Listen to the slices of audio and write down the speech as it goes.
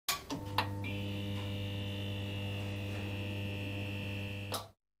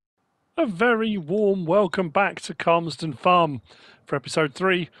A very warm welcome back to CALMSDEN Farm for episode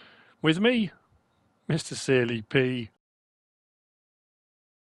 3 with me, MrSealyp.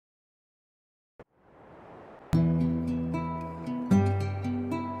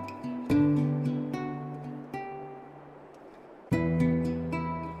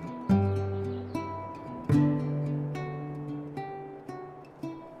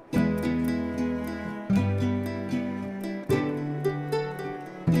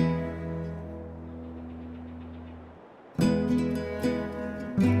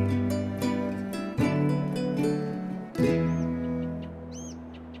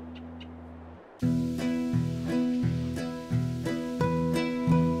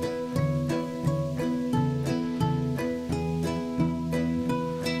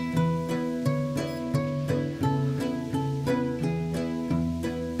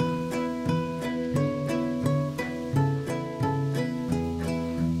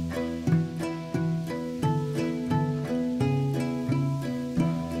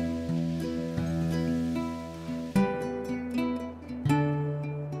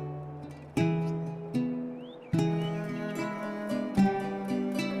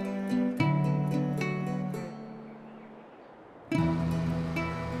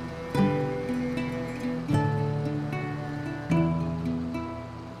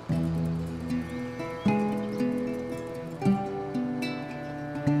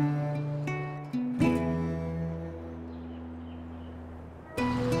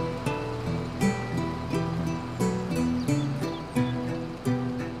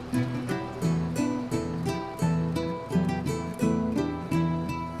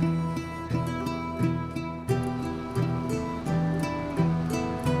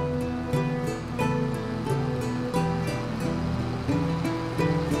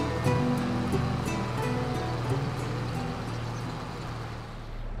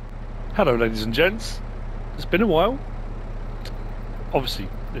 Hello ladies and gents, it's been a while. Obviously,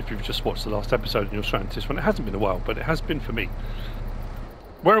 if you've just watched the last episode and you're straight into this one, it hasn't been a while, but it has been for me.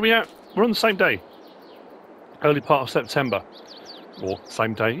 Where are we at? We're on the same day. Early part of September. Or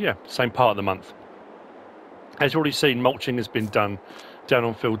same day, yeah, same part of the month. As you've already seen, mulching has been done down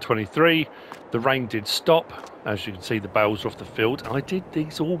on field 23. The rain did stop. As you can see, the bales are off the field. I did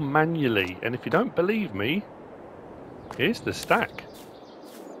these all manually, and if you don't believe me, here's the stack.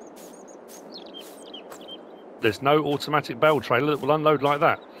 There's no automatic bale trailer that will unload like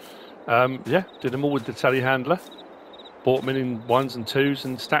that. Yeah, did them all with the telehandler. Bought them in ones and twos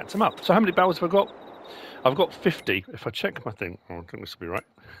and stacked them up. So how many bales have I got? I've got 50. If I check my thing, I think this will be right.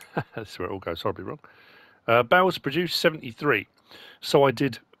 That's where it all goes horribly wrong. Bales produced 73. So I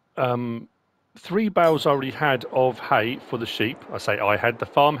did 3 bales I already had of hay for the sheep. I say I had, the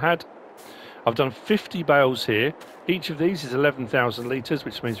farm had. I've done 50 bales here. Each of these is 11,000 litres,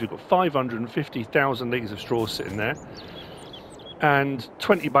 which means we've got 550,000 litres of straw sitting there. And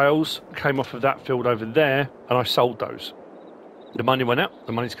 20 bales came off of that field over there, and I sold those. The money went out,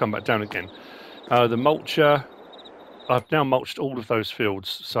 the money's come back down again. The mulcher, I've now mulched all of those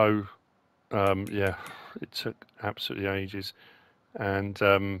fields, so yeah, it took absolutely ages. And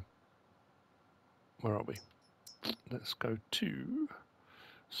where are we? Let's go to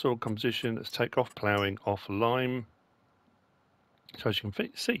soil composition. Let's take off ploughing, off lime. So as you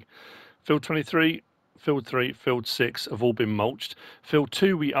can see, field 23, field 3, field 6 have all been mulched. Field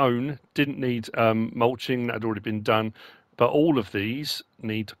 2 we own, didn't need mulching, that had already been done, but all of these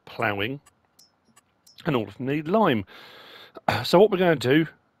need ploughing and all of them need lime. So what we're going to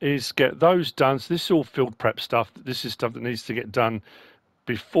do is get those done. So this is all field prep stuff. This is stuff that needs to get done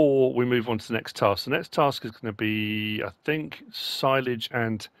before we move on to the next task. The next task is going to be, I think, silage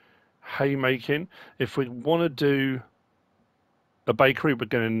and haymaking. If we want to do a bakery, we're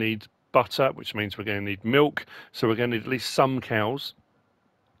going to need butter, which means we're going to need milk. So we're going to need at least some cows.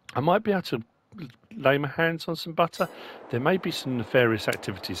 I might be able to lay my hands on some butter. There may be some nefarious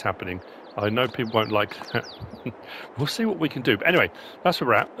activities happening. I know people won't like that. We'll see what we can do. But anyway, that's where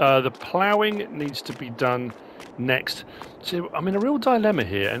we're at. The ploughing needs to be done next. So I'm in a real dilemma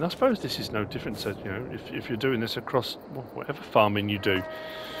here, and I suppose this is no different to, you know, if you're doing this across whatever farming you do.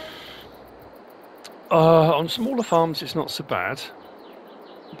 On smaller farms, it's not so bad.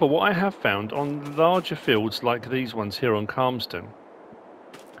 But what I have found on larger fields like these ones here on CALMSDEN,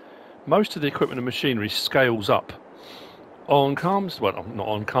 most of the equipment and machinery scales up. On CALMSDEN, well, not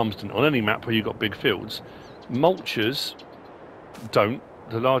on CALMSDEN, on any map where you've got big fields, mulchers don't.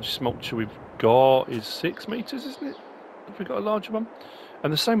 The largest mulcher we've got is 6 meters, isn't it? Have we got a larger one?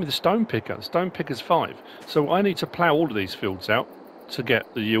 And the same with the stone picker. The stone picker's 5. So I need to plough all of these fields out to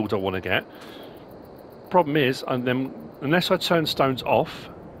get the yield I want to get. Problem is, and then unless I turn stones off,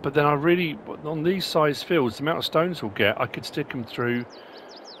 But then I really, on these size fields, the amount of stones we'll get, I could stick them through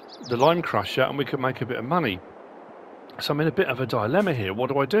the lime crusher and we could make a bit of money. So I'm in a bit of a dilemma here. What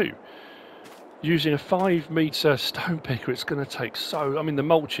do I do? Using a 5-metre stone picker, it's going to take I mean, the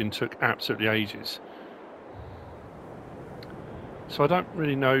mulching took absolutely ages. So I don't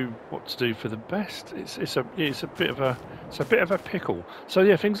really know what to do for the best. It's a bit of a pickle. So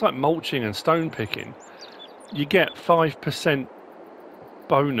yeah, things like mulching and stone picking, you get 5%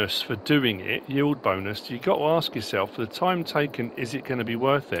 bonus for doing it, yield bonus. You got to ask yourself, for the time taken, is it going to be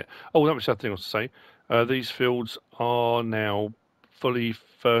worth it? Oh, that was the other thing I was to say. These fields are now fully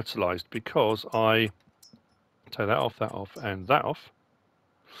fertilised because I take that off, and that off.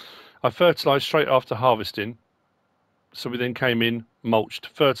 I fertilised straight after harvesting. So we then came in, mulched,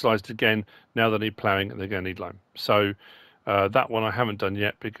 fertilised again. Now they need ploughing and they're going to need loam. So that one I haven't done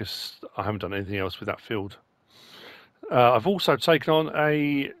yet because I haven't done anything else with that field. I've also taken on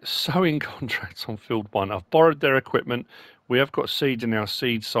a sowing contract on field 1. I've borrowed their equipment. We have got seed in our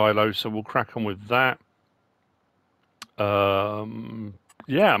seed silo, so we'll crack on with that.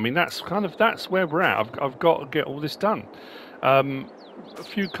 Yeah, I mean, that's where we're at. I've got to get all this done. A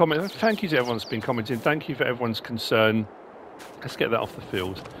few comments. Thank you to everyone that's been commenting. Thank you for everyone's concern. Let's get that off the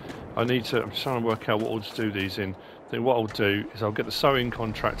field. I'm just trying to work out what I'll just do these in. I think what I'll do is I'll get the sowing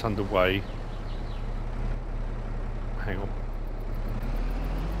contract underway. Hang on.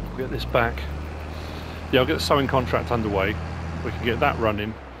 I'll get this back. Yeah, I'll get the sowing contract underway. We can get that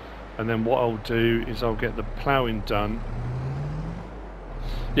running. And then what I'll do is I'll get the ploughing done.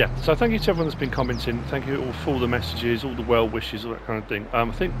 Yeah, so thank you to everyone that's been commenting. Thank you all for all the messages, all the well wishes, all that kind of thing.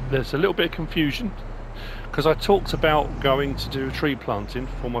 I think there's a little bit of confusion because I talked about going to do a tree planting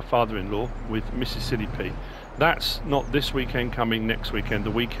for my father-in-law with MrSealyp. That's not this weekend coming, next weekend,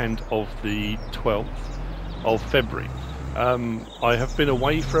 the weekend of the 12th of February. I have been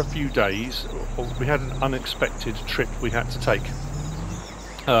away for a few days. We had an unexpected trip we had to take.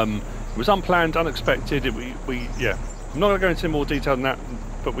 It was unplanned, unexpected. Yeah, I'm not going to go into more detail than that,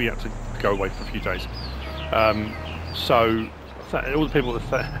 but we had to go away for a few days. So all the people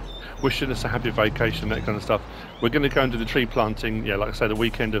that wishing us a happy vacation, that kind of stuff, we're going to go and do the tree planting, yeah, like I say, the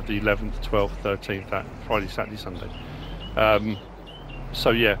weekend of the 11th, 12th, 13th, that Friday, Saturday, Sunday. So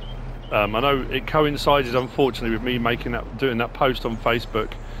yeah, I know it coincided, unfortunately, with me doing that post on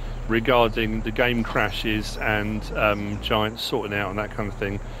Facebook regarding the game crashes and giants sorting out and that kind of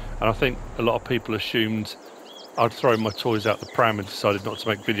thing. And I think a lot of people assumed I'd thrown my toys out the pram and decided not to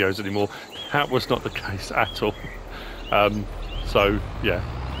make videos anymore. That was not the case at all. So yeah,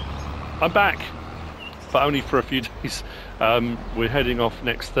 I'm back, but only for a few days. We're heading off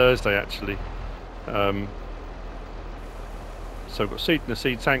next Thursday, actually. So I've got seed in the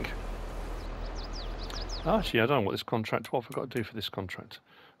seed tank. Actually, I don't know what I've got to do for this contract.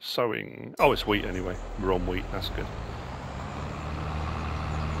 Sowing. Oh, it's wheat anyway. We're on wheat. That's good.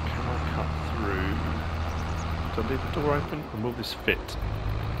 Can I cut through? Did I leave the door open? And will this fit?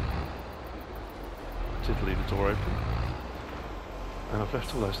 I did leave the door open. And I've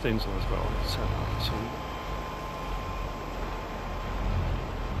left all those things on as well. So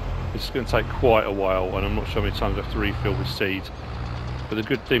it's going to take quite a while, and I'm not sure how many times I have to refill with seed. But the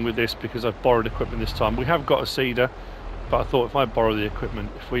good thing with this, because I've borrowed equipment this time, we have got a seeder, but I thought if I borrow the equipment,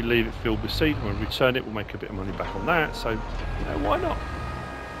 if we leave it filled with seed, when we return it, we'll make a bit of money back on that. So, you know, why not?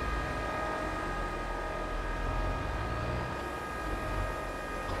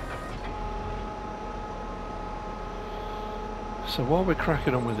 So while we're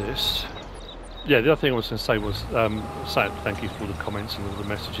cracking on with this, yeah, the other thing I was going to say was thank you for all the comments and all the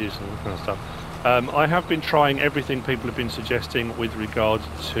messages and all that kind of stuff. I have been trying everything people have been suggesting with regard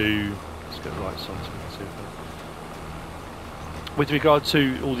to, let's get the lights on so we can see it. With regard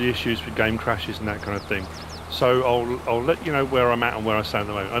to all the issues with game crashes and that kind of thing. So I'll let you know where I'm at and where I stand at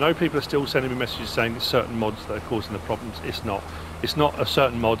the moment. I know people are still sending me messages saying it's certain mods that are causing the problems. It's not. It's not a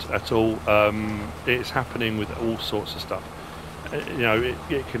certain mod at all. It's happening with all sorts of stuff. You know,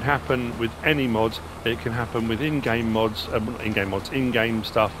 it can happen with any mod. It can happen with in-game mods, not in-game mods, in-game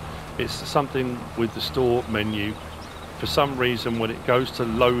stuff. It's something with the store menu. For some reason, when it goes to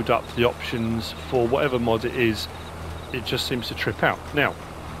load up the options for whatever mod it is, it just seems to trip out. Now,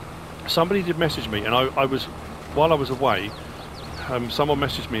 somebody did message me, and while I was away, someone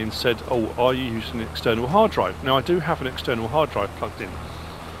messaged me and said, "Oh, are you using an external hard drive?" Now, I do have an external hard drive plugged in,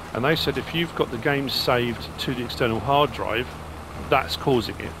 and they said if you've got the games saved to the external hard drive, that's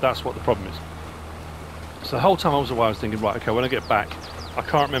causing it. That's what the problem is. So the whole time I was away, I was thinking, right, okay, when I get back, I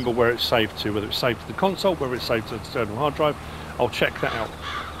can't remember where it's saved to, whether it's saved to the console, whether it's saved to the external hard drive. I'll check that out.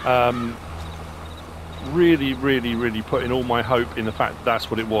 really, really, really putting all my hope in the fact that that's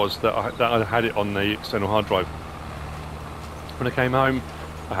what it was, that I had it on the external hard drive. When I came home,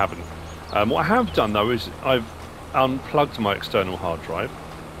 I haven't. What I have done though is I've unplugged my external hard drive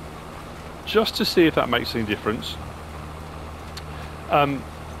just to see if that makes any difference.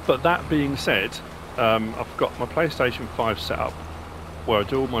 But that being said, I've got my PlayStation 5 set up where I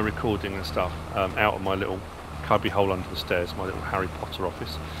do all my recording and stuff out of my little cubby hole under the stairs, my little Harry Potter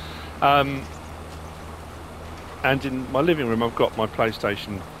office. And in my living room I've got my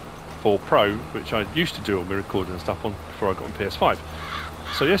PlayStation 4 Pro, which I used to do all my recording and stuff on before I got on PS5.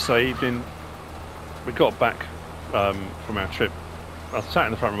 So yesterday evening we got back from our trip. I sat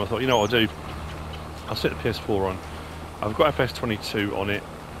in the front room, I thought, you know what I'll do? I'll set the PS4 on. I've got FS22 on it.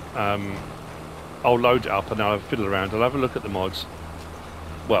 I'll load it up and I'll fiddle around. I'll have a look at the mods.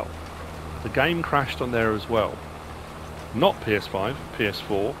 Well, the game crashed on there as well. Not PS5,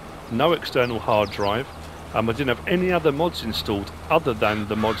 PS4, no external hard drive. I didn't have any other mods installed other than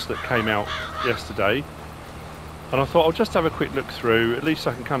the mods that came out yesterday. And I thought I'll just have a quick look through, at least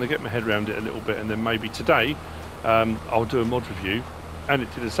I can kind of get my head around it a little bit, and then maybe today I'll do a mod review. And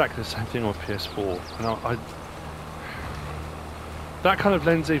it did exactly the same thing on PS4. And that kind of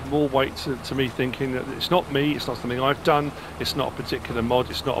lends even more weight to me thinking that it's not me, it's not something I've done, it's not a particular mod,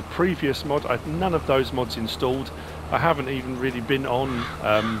 it's not a previous mod. I have none of those mods installed. I haven't even really been on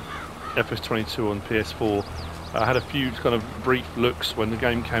FS22 on PS4. I had a few kind of brief looks when the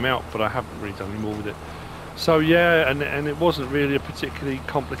game came out, but I haven't really done any more with it. So yeah, and it wasn't really a particularly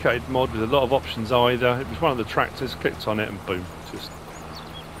complicated mod with a lot of options either. It was one of the tractors, clicked on it and boom, just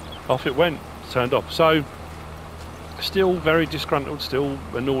off it went, turned off. So still very disgruntled, still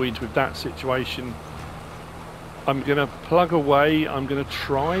annoyed with that situation. I'm going to plug away, I'm going to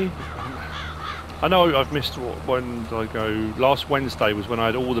try. I know I've missed, when did I go? Last Wednesday was when I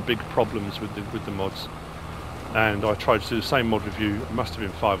had all the big problems with the mods. And I tried to do the same mod review, it must have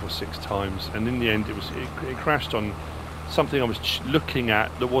been 5 or 6 times. And in the end it crashed on something I was looking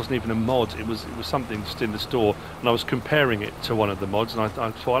at that wasn't even a mod. It was something just in the store. And I was comparing it to one of the mods. And I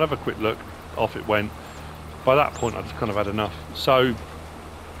thought I'd have a quick look, off it went. By that point I'd kind of had enough. So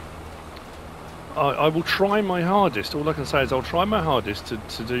I will try my hardest. All I can say is I'll try my hardest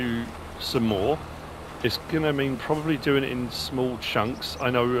to do some more. It's going to mean probably doing it in small chunks. I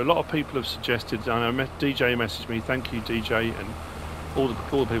know a lot of people have suggested, I know DJ messaged me, thank you DJ, and all the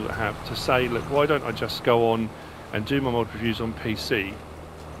people that have, to say, look, why don't I just go on and do my mod reviews on PC,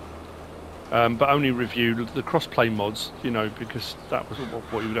 but only review the cross-play mods, you know, because that was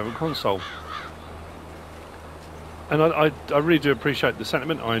what you would have on console. And I really do appreciate the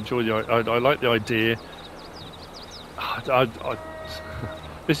sentiment. I enjoy I like the idea.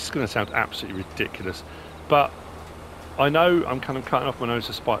 This is going to sound absolutely ridiculous, but I know I'm kind of cutting off my nose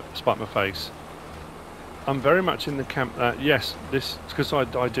to spite my face. I'm very much in the camp that, yes, this, because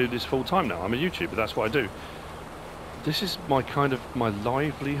I do this full time now. I'm a YouTuber, that's what I do. This is my kind of my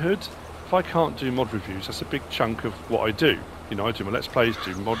livelihood. If I can't do mod reviews, that's a big chunk of what I do. You know, I do my Let's Plays,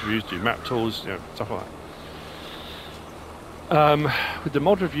 do mod reviews, do map tours, you know, stuff like that. With the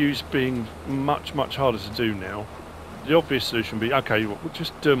mod reviews being much harder to do now, the obvious solution would be, okay, we'll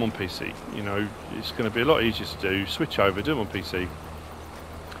just do them on PC. You know, it's going to be a lot easier to do. Switch over, do them on PC,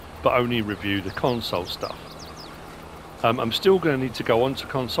 but only review the console stuff. I'm still going to need to go on to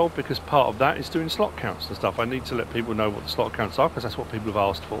console because part of that is doing slot counts and stuff. I need to let people know what the slot counts are because that's what people have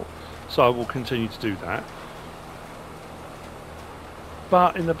asked for. So I will continue to do that.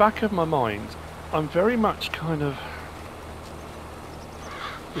 But in the back of my mind, I'm very much kind of,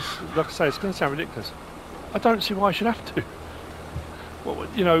 like I say, it's going to sound ridiculous. I don't see why I should have to. Well,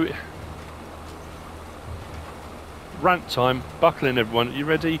 you know, rant time, buckle in everyone, you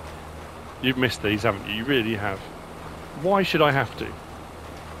ready? You've missed these, haven't you? You really have. Why should I have to?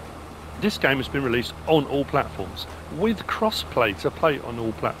 This game has been released on all platforms, with cross-play to play on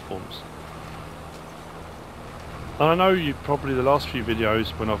all platforms. And I know you probably, the last few videos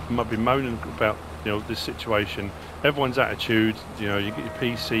when I've been moaning about, you know, this situation, everyone's attitude, you know, you get your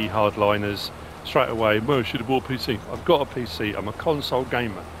PC hardliners, straight away, well, I should have bought a PC. I've got a PC, I'm a console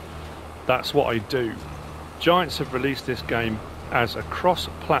gamer. That's what I do. Giants have released this game as a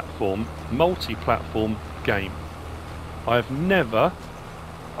cross-platform, multi-platform game. I have never,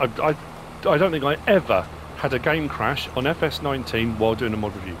 I don't think I ever had a game crash on FS19 while doing a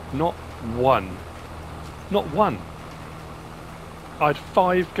mod review. Not one. Not one. I had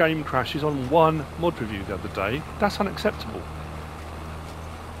 5 game crashes on one mod review the other day. That's unacceptable.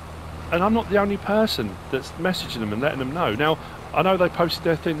 And I'm not the only person that's messaging them and letting them know. Now, I know they posted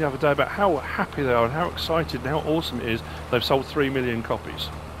their thing the other day about how happy they are and how excited and how awesome it is. They've sold 3 million copies.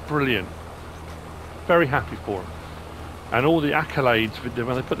 Brilliant. Very happy for them. And all the accolades,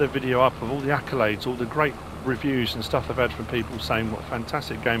 when they put their video up, of all the accolades, all the great reviews and stuff I've had from people saying what a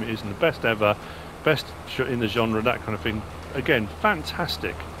fantastic game it is and the best ever, best in the genre, that kind of thing. Again,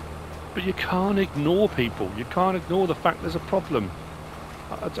 fantastic. But you can't ignore people. You can't ignore the fact there's a problem.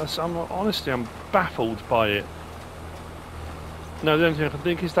 Honestly, I'm baffled by it. No, the only thing I can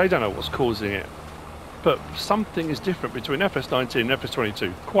think is they don't know what's causing it. But something is different between FS19 and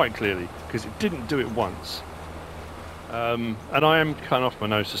FS22, quite clearly, because it didn't do it once. And I am cutting off my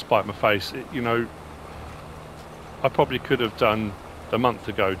nose to spite my face. You know, I probably could have done a month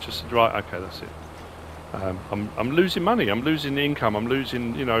ago, just right, okay, that's it. I'm losing money, I'm losing income, I'm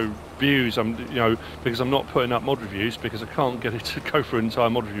losing, you know, views, because I'm not putting up mod reviews because I can't get it to go for an entire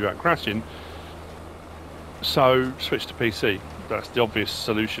mod review without crashing. So switch to PC. That's the obvious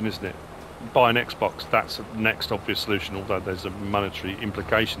solution, isn't it? Buy an Xbox. That's the next obvious solution, although there's a monetary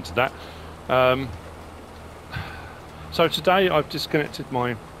implication to that. So today I've disconnected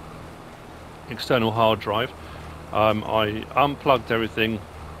my external hard drive. I unplugged everything,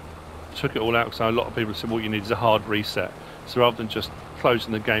 took it all out, because a lot of people said what you need is a hard reset. So rather than just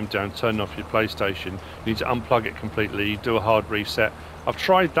closing the game down, turning off your PlayStation, you need to unplug it completely, do a hard reset. I've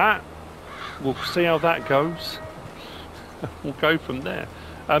tried that. We'll see how that goes. We'll go from there.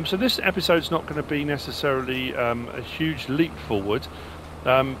 So this episode's not going to be necessarily a huge leap forward,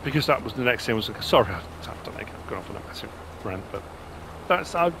 because that was the next thing. I was like, sorry, I've done it. I've gone off on a massive rant, but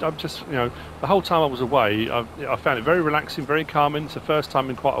that's I'm just, you know, the whole time I was away, I found it very relaxing, very calming. It's the first time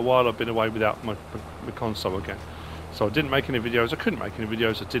in quite a while I've been away without my console again. So I didn't make any videos. I couldn't make any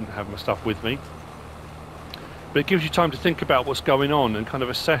videos. I didn't have my stuff with me. But it gives you time to think about what's going on and kind of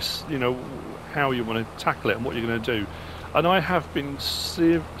assess, you know, how you want to tackle it and what you're going to do. And I have been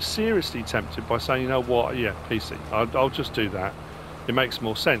seriously tempted by saying, you know what, yeah, PC, I'll just do that. It makes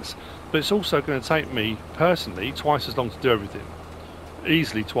more sense. But it's also going to take me, personally, twice as long to do everything.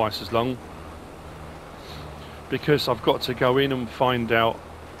 Easily twice as long. Because I've got to go in and find out,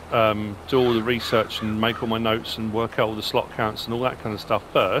 do all the research and make all my notes and work out all the slot counts and all that kind of stuff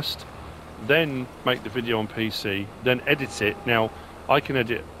first. Then make the video on PC, then edit it. Now, I can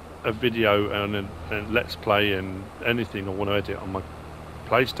edit a video and Let's Play and anything I want to edit on my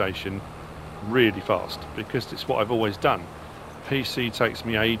PlayStation really fast, because it's what I've always done. PC takes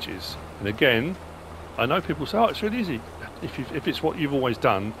me ages, and again, I know people say, oh, it's really easy. If it's what you've always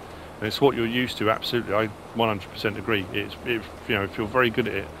done and it's what you're used to, absolutely, I 100% agree. You know, if you're very good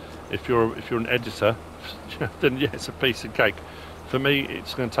at it, if you're an editor, then yeah, it's a piece of cake. For me,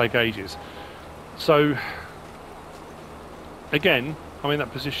 it's going to take ages. So again, I'm in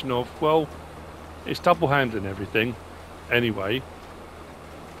that position of, well, it's double handling everything anyway,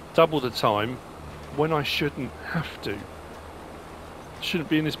 double the time, when I shouldn't have to. Shouldn't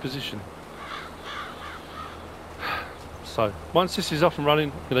be in this position. So once this is off and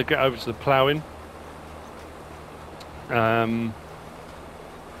running, I'm going to get over to the ploughing. I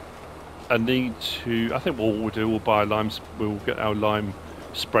need to, I think what we'll do, we'll buy limes, we'll get our lime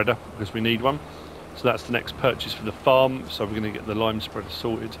spreader because we need one. So that's the next purchase for the farm. So we're going to get the lime spreader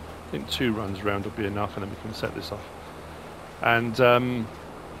sorted. I think 2 runs around will be enough, and then we can set this off. And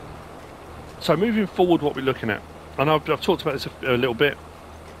so moving forward, what we're looking at, and I've talked about this a little bit.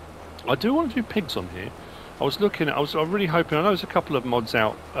 I do want to do pigs on here. I was looking at, I was really hoping, I know there's a couple of mods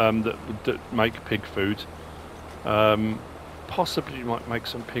out that make pig food. Possibly you might make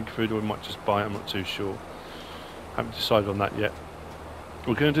some pig food, or we might just buy it, I'm not too sure. Haven't decided on that yet.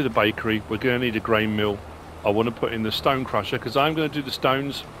 We're going to do the bakery, we're going to need a grain mill. I want to put in the stone crusher, because I'm going to do the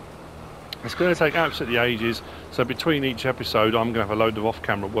stones. It's going to take absolutely ages, so between each episode I'm going to have a load of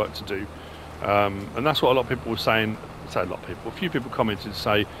off-camera work to do. And that's what a lot of people were saying. I say a lot of people, a few people commented to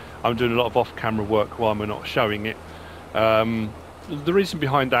say I'm doing a lot of off-camera work while we're not showing it. The reason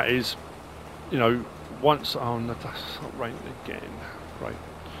behind that is, you know, once, oh no, that's not raining again, right,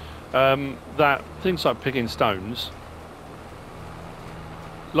 that things like picking stones,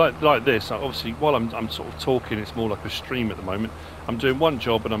 like this, obviously while I'm sort of talking, it's more like a stream at the moment. I'm doing one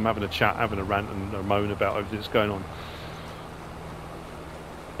job and I'm having a chat, having a rant and a moan about everything that's going on.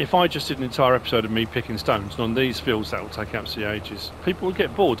 If I just did an entire episode of me picking stones, and on these fields that will take absolutely ages, people would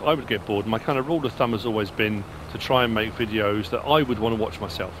get bored, I would get bored. My kind of rule of thumb has always been to try and make videos that I would want to watch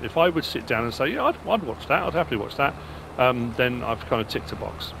myself. If I would sit down and say, yeah, I'd watch that, I'd happily watch that, then I've kind of ticked a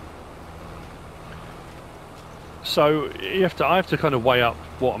box. So I have to kind of weigh up,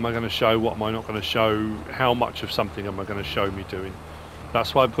 what am I going to show, what am I not going to show, how much of something am I going to show me doing.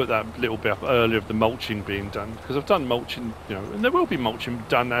 That's why I put that little bit up earlier of the mulching being done, because I've done mulching, you know, and there will be mulching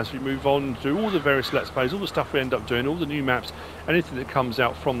done as we move on through all the various Let's Plays, all the stuff we end up doing, all the new maps, anything that comes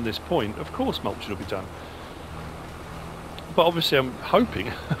out from this point. Of course mulching will be done. But obviously I'm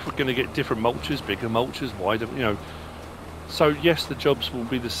hoping we're going to get different mulches, bigger mulches, wider, you know. So yes, the jobs will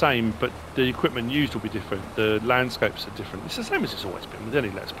be the same, but the equipment used will be different. The landscapes are different. It's the same as it's always been with any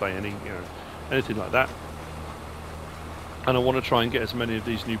Let's Play, any, you know, anything like that. And I want to try and get as many of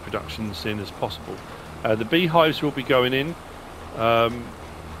these new productions in as possible. The beehives will be going in.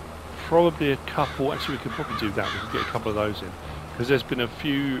 Probably a couple. Actually, we could probably do that. We could get a couple of those in, because there's been a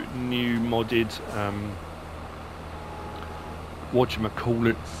few new modded.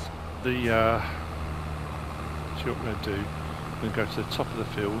 Whatchamacallit, the see what I'm going to do. I'm going to go to the top of the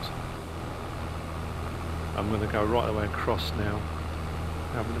field. I'm going to go right the way across now.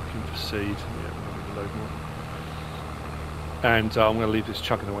 Now we're looking for seed. Yeah, we're going to load more. And I'm going to leave this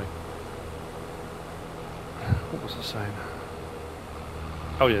chugging away. What was I saying?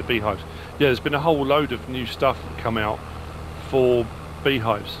 Oh yeah, beehives. Yeah, there's been a whole load of new stuff come out for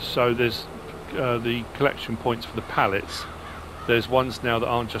beehives. So there's the collection points for the pallets. There's ones now that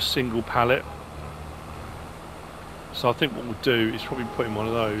aren't just single pallet. So I think what we'll do is probably put in one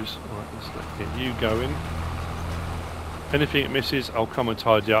of those. Right, let's get you going. Anything it misses, I'll come and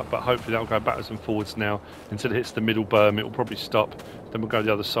tidy up, but hopefully that'll go backwards and forwards now until it hits the middle berm. It will probably stop. Then we'll go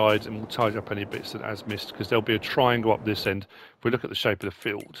the other side and we'll tidy up any bits that has missed, because there'll be a triangle up this end. If we look at the shape of the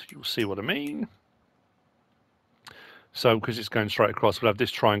field, you'll see what I mean. So because it's going straight across, we'll have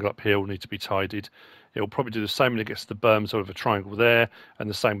this triangle up here will need to be tidied. It'll probably do the same when it gets to the berm, sort of a triangle there, and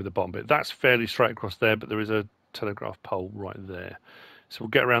the same with the bottom bit. That's fairly straight across there, but there is a telegraph pole right there. So we'll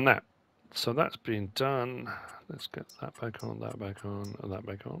get around that. So that's being done. Let's get that back on, that back on, and that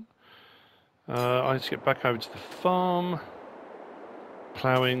back on. I need to get back over to the farm.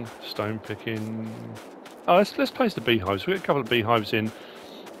 Ploughing, stone picking. Oh, let's place the beehives. We'll get a couple of beehives in.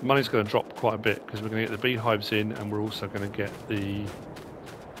 The money's going to drop quite a bit because we're going to get the beehives in, and we're also going to get the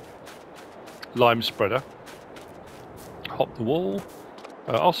lime spreader. Hop the wall.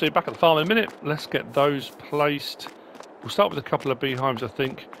 I'll see you back at the farm in a minute. Let's get those placed. We'll start with a couple of beehives, I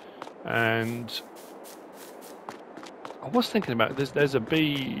think. And I was thinking about there's a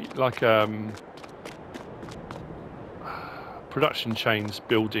bee like production chains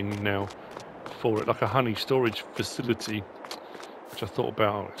building now for it, like a honey storage facility, which I thought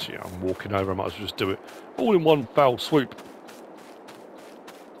about. Actually, I'm walking over, I might as well just do it all in one foul swoop.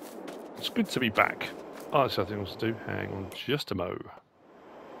 It's good to be back. Oh, that's something else to do. Hang on just a mo.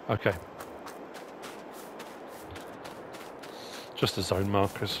 Okay. Just the zone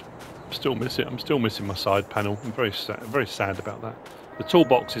markers. Still miss it. I'm still missing my side panel. I'm very sad about that. The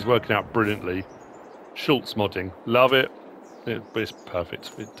toolbox is working out brilliantly. Schultz modding. Love it. It's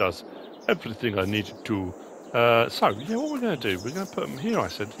perfect. It does everything I need it to. So, yeah, what we're going to do, we're going to put them here, I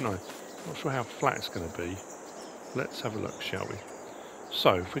said, didn't I? Not sure how flat it's going to be. Let's have a look, shall we?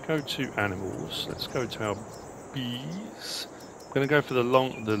 So, if we go to animals, let's go to our bees. We're going to go for the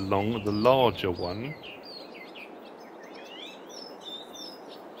larger one.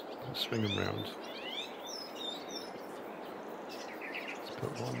 Let's swing them round. Let's put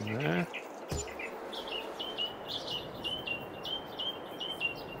one there.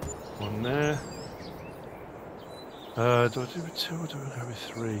 One there. Do I do with two or do I go with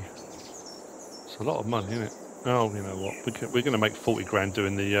three? It's a lot of money, isn't it? Oh, you know what? We're going to make 40 grand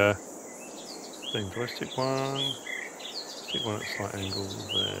doing the thing. Do I stick one? Stick one at a slight angle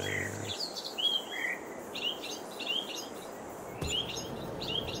there.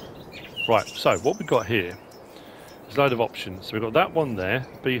 Right, so what we've got here is a load of options. So we've got that one there,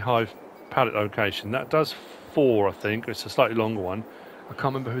 beehive pallet location. That does 4, I think. It's a slightly longer one. I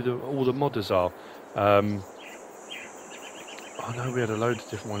can't remember who all the modders are. I know we had a load of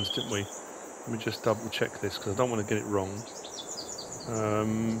different ones, didn't we? Let me just double check this because I don't want to get it wrong.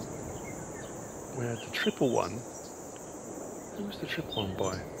 We had the triple one. Who was the triple one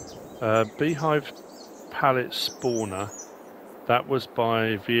by? Beehive pallet spawner. That was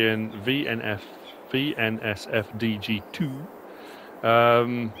by VNSFDG2.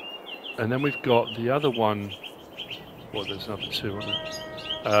 And then we've got the other one. Well, there's another 2, aren't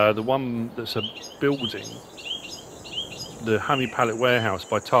there? The one that's a building. The Honey Pallet Warehouse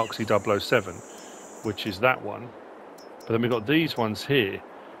by Tarksy007, which is that one. But then we've got these ones here,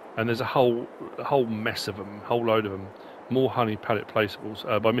 and there's a whole mess of them, whole load of them. More Honey Pallet Placeables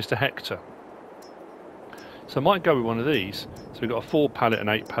by Mr. Hector. So I might go with one of these. So we've got a 4 pallet, an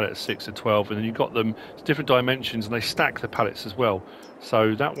 8 pallet, a 6, a 12, and then you've got them different dimensions, and they stack the pallets as well.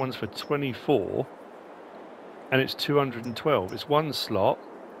 So that one's for 24. and it's 212. It's one slot.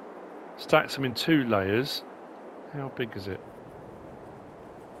 Stacks them in 2 layers. How big is it?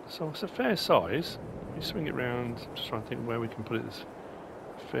 So it's a fair size. You swing it round. Just trying to think where we can put it that's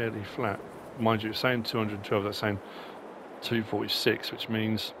fairly flat. Mind you, it's saying 212. That's saying 246, which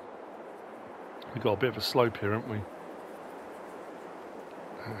means we've got a bit of a slope here, haven't we?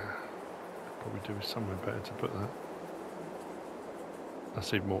 Probably do somewhere better to put that.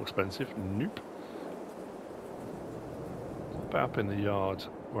 That's even more expensive. Nope. What about up in the yard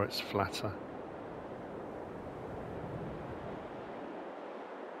where it's flatter?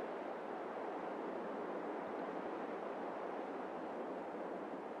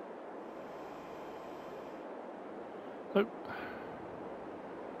 Nope.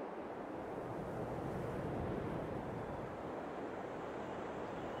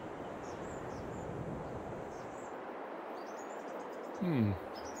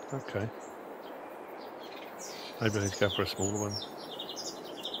 Okay. Maybe I need to go for a smaller one.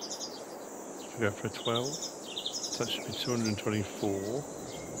 Should we go for a 12? So that should be 224.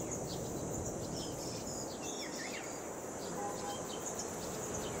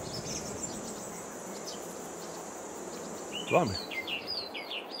 Blimey.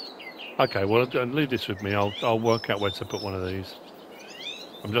 Okay, well, leave this with me. I'll work out where to put one of these.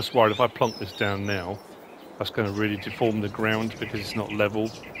 I'm just worried if I plonk this down now, that's going to really deform the ground because it's not level.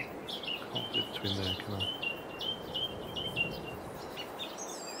 Can't put it between there, can I?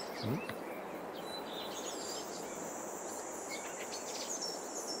 Nope.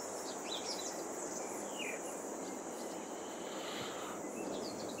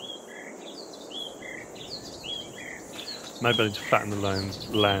 Maybe I need to flatten the land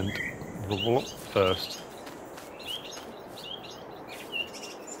first.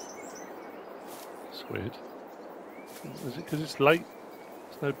 It's weird. Is it because it's late?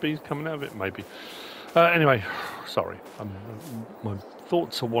 There's no bees coming out of it? Maybe. Anyway, sorry. My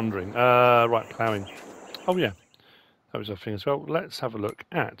thoughts are wandering. Right, ploughing. Oh yeah, that was a thing as well. Let's have a look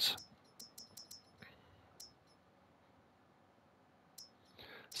at.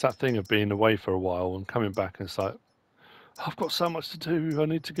 It's that thing of being away for a while and coming back and it's like, I've got so much to do. I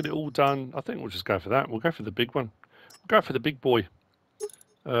need to get it all done. I think we'll just go for that. We'll go for the big one. We'll go for the big boy.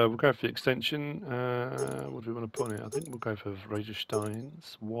 We'll go for the extension. What do we want to put on it? I think we'll go for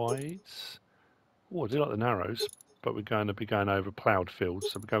Steins, wides. Oh, I do like the narrows, but we're going to be going over ploughed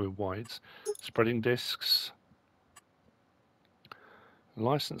fields, so we'll go with wides. Spreading discs.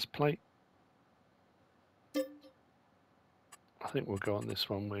 License plate. I think we'll go on this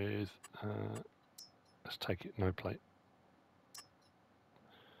one with, let's take it, no plate.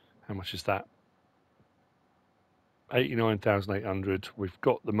 How much is that? 89,800. We've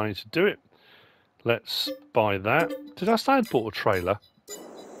got the money to do it. Let's buy that. Did I say I'd bought a trailer?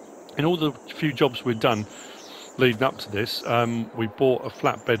 In all the few jobs we've done leading up to this, we bought a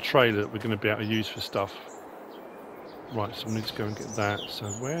flatbed trailer that we're going to be able to use for stuff. Right, so we need to go and get that. So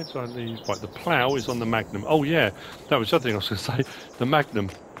where did I leave? Right, the plough is on the Magnum. Oh yeah, that was the other thing I was going to say. The Magnum.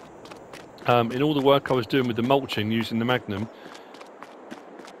 In all the work I was doing with the mulching using the Magnum,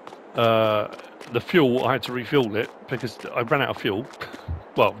 the fuel, I had to refuel it because I ran out of fuel.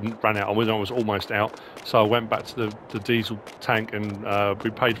 Well, ran out, I was almost out. So I went back to the diesel tank and we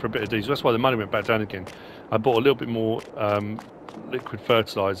paid for a bit of diesel. That's why the money went back down again. I bought a little bit more liquid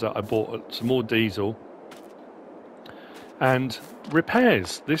fertiliser. I bought some more diesel. And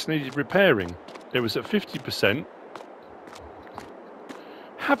repairs. This needed repairing. It was at 50%.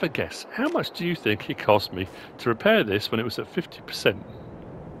 Have a guess. How much do you think it cost me to repair this when it was at 50%?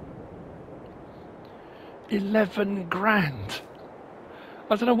 11 grand.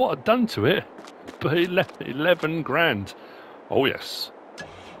 I don't know what I'd done to it, but 11 grand. Oh yes.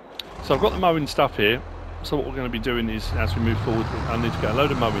 So I've got the mowing stuff here. So what we're going to be doing is, as we move forward, I need to get a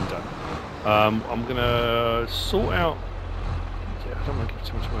load of mowing done. I'm going to sort out. Yeah, I don't want to give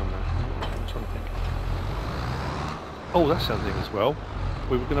too much away on that. I'm trying to think. Oh, that's the other thing as well.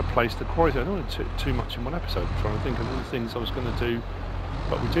 We were going to place the quarries. I don't want to do too much in one episode. I'm trying to think of all the things I was going to do,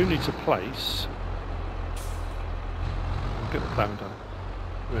 but we do need to place. Get the ploughing done.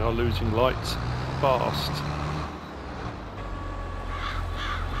 We are losing light fast.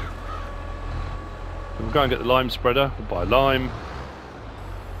 We'll go and get the lime spreader. We'll buy lime.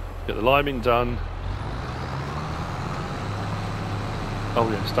 Get the liming done. Oh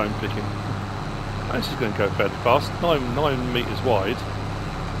yeah, stone picking. This is going to go fairly fast. 9 metres wide.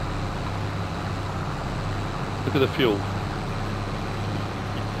 Look at the fuel.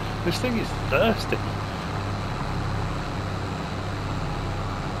 This thing is thirsty.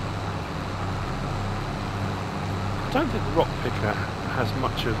 I don't think the rock picker has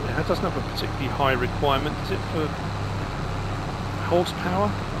much of it. Doesn't have a particularly high requirement, does it, for horsepower?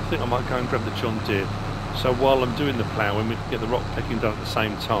 I think I might go and grab the John Deere. So while I'm doing the ploughing, we can get the rock picking done at the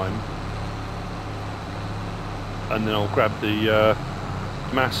same time, and then I'll grab the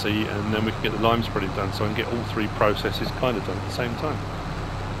Massey, and then we can get the lime spreading done, so I can get all three processes kind of done at the same time.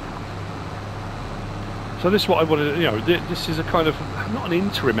 So this is what I wanted to, you know, this is a kind of, not an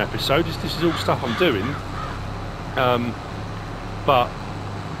interim episode, this is all stuff I'm doing, but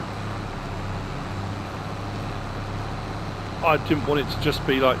I didn't want it to just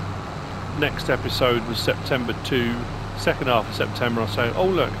be like, next episode was September 2, second half of September, I'll say, oh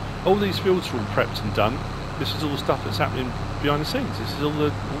look, all these fields are all prepped and done, this is all the stuff that's happening behind the scenes, this is all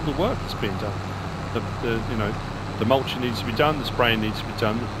the work that's being done, you know, the mulching needs to be done, the spraying needs to be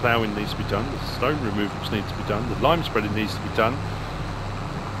done, the ploughing needs to be done, the stone removals need to be done, the lime spreading needs to be done.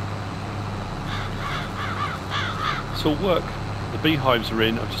 It's all work. The beehives are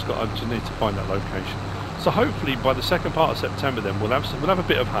in. I just need to find that location. So hopefully by the second part of September, then we'll have a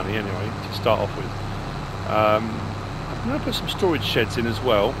bit of honey anyway to start off with. I'm going to put some storage sheds in as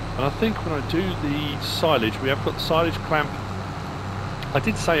well, and I think when I do the silage, we have got the silage clamp. I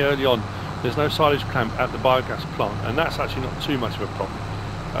did say early on, there's no silage clamp at the biogas plant, and that's actually not too much of a problem.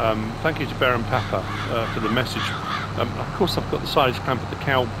 Thank you to Bear and Papa for the message. Of course, I've got the silage clamp at the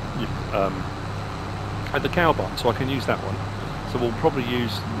cow barn, so I can use that one. So we'll probably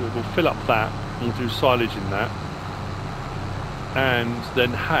we'll fill up that, and we'll do silage in that, and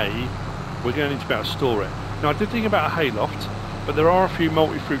then hay. We're going to need to be able to store it. Now, I did think about a hay loft, but there are a few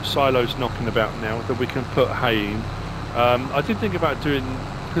multi-fruit silos knocking about now that we can put hay in. I did think about doing,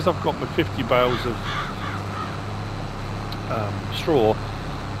 because I've got my 50 bales of straw,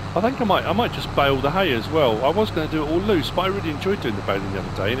 I think I might just bale the hay as well. I was going to do it all loose, but I really enjoyed doing the baling the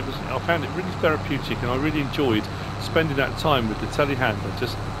other day, and I found it really therapeutic, and I really enjoyed spending that time with the telehandler,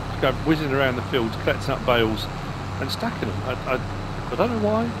 just go whizzing around the fields, collecting up bales and stacking them. I don't know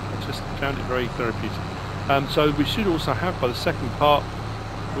why, I just found it very therapeutic. So we should also have, by the second part,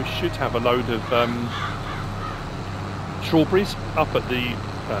 we should have a load of strawberries up at the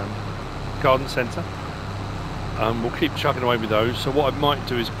garden centre. We'll keep chugging away with those. So what I might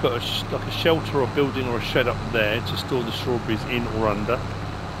do is put like a shelter or building or a shed up there to store the strawberries in or under,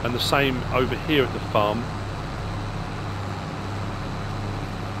 and the same over here at the farm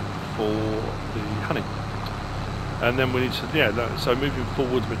for the honey. And then we need to, so moving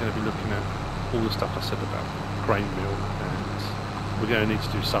forward, we're going to be looking at all the stuff I said about grain meal, and we're going to need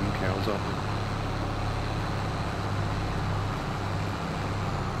to do some cows, aren't we?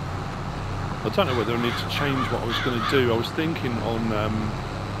 I don't know whether I need to change what I was going to do. I was thinking on,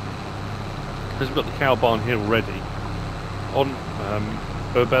 because we've got the cow barn here already, on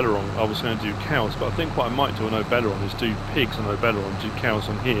Oberon I was going to do cows, but I think what I might do on Oberon is do pigs on Oberon, do cows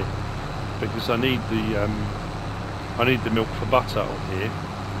on here, because I need the milk for butter on here,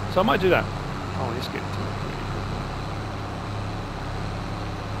 so I might do that. Oh, let's get to it.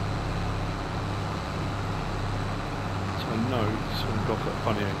 No, so we've got that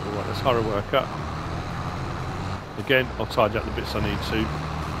funny angle. Right, let's hurry work up. Again, I'll tidy up the bits I need to.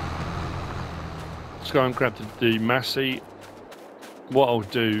 Let's go and grab the Massey. What I'll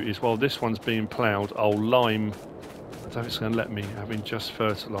do is, while this one's being ploughed, I'll lime. I don't know if it's going to let me, having just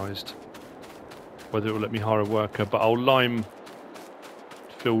fertilised, whether it will let me hire a worker, but I'll lime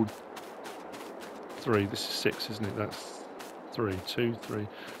field 3. This is 6, isn't it? That's 3, 2, 3.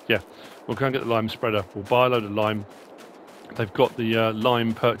 Yeah, we'll go and get the lime spreader. We'll buy a load of lime. They've got the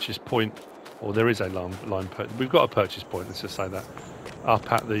lime purchase point, or there is a lime purchase. We've got a purchase point, let's just say that, up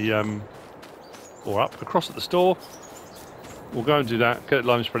at the, or up across at the store. We'll go and do that, get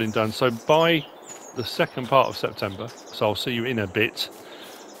lime spreading done. So by the second part of September, so I'll see you in a bit,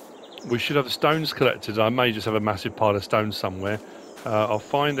 we should have the stones collected. I may just have a massive pile of stones somewhere. I'll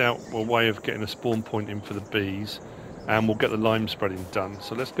find out a way of getting a spawn point in for the bees, and we'll get the lime spreading done.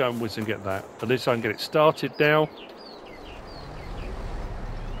 So let's go and whiz and get that. At least I can get it started now.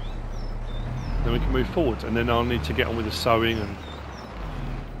 Then we can move forward, and then I'll need to get on with the sowing. And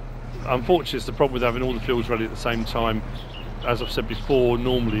unfortunately, it's the problem with having all the fields ready at the same time. As I've said before,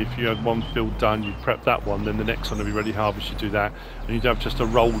 normally if you had one field done, you'd prep that one, then the next one will be ready harvest, you do that, and you'd have just a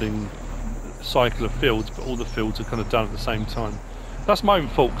rolling cycle of fields, but all the fields are kind of done at the same time. That's my own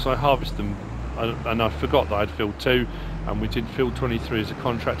fault, because I harvested them and I forgot that I had field 2, and we did field 23 as a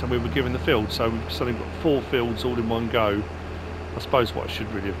contract, and we were given the field, so we've suddenly got 4 fields all in one go. I suppose what I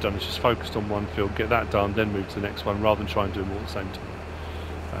should really have done is just focused on one field, get that done, then move to the next one, rather than try and do them all at the same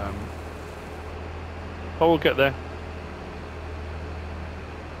time. But we'll get there.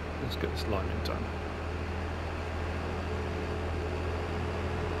 Let's get this liming done.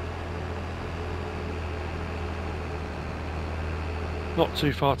 Not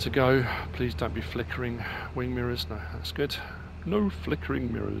too far to go. Please don't be flickering wing mirrors. No, that's good. No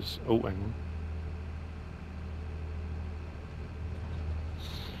flickering mirrors. Oh, hang on.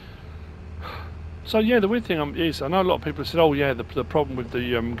 So yeah, the weird thing is, I know a lot of people have said, oh yeah, the problem with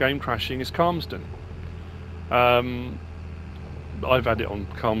the game crashing is CALMSDEN. I've had it on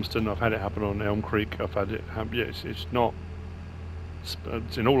CALMSDEN, I've had it happen on Elm Creek, I've had it happen, yeah, it's not,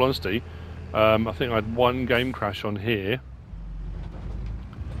 in all honesty, I think I had one game crash on here,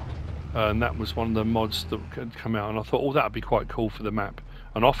 and that was one of the mods that had come out, and I thought, oh, that would be quite cool for the map.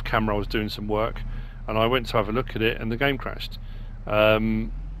 And off camera I was doing some work, and I went to have a look at it, and the game crashed.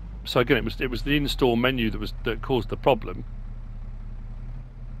 So again, it was the install menu that caused the problem.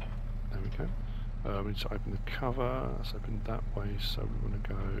 There we go. We just open the cover. Let's open that way. So we want to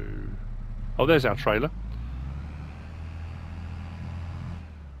go. Oh, there's our trailer.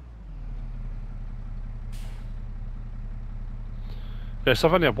 Yes,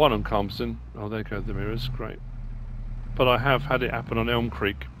 I've only had one on CALMSDEN. Oh, there go the mirrors. Great. But I have had it happen on Elm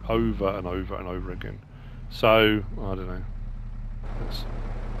Creek over and over and over again. So I don't know.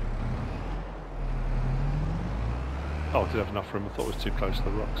 Oh, I did have enough room. I thought it was too close to the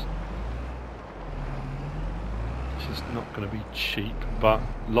rocks. This is not going to be cheap, but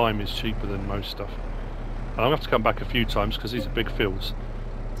lime is cheaper than most stuff. And I'm going to have to come back a few times because these are big fields.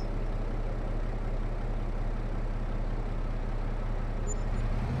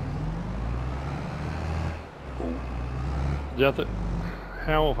 The other...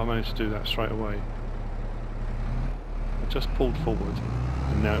 How have I managed to do that straight away? I just pulled forward,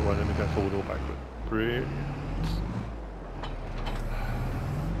 and now it won't let me go forward or backward. Brilliant.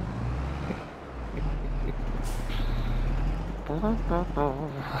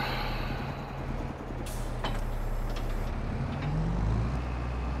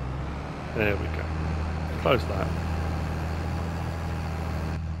 There we go. Close that.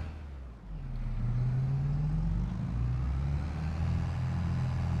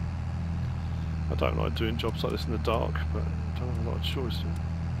 I don't like doing jobs like this in the dark, but I don't have a lot of choice.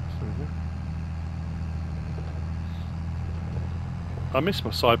 So I miss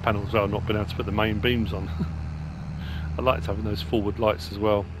my side panel as well, not being able to put the main beams on. I liked having those forward lights as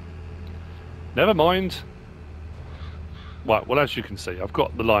well. Never mind. Right, well, as you can see, I've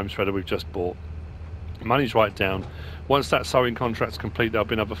got the lime shredder we've just bought. Money's right down. Once that sowing contract's complete, there'll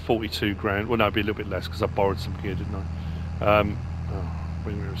be another 42 grand. Well, no, it'll be a little bit less because I borrowed some gear, didn't I? Oh,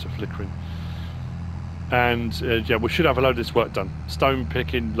 wing mirrors are flickering. And yeah, we should have a load of this work done. Stone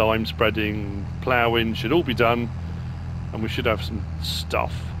picking, lime spreading, ploughing should all be done, and we should have some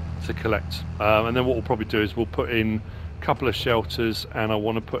stuff to collect. And then what we'll probably do is we'll put in a couple of shelters, and I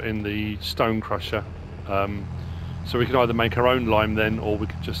want to put in the stone crusher, so we can either make our own lime then, or we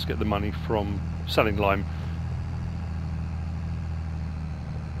could just get the money from selling lime.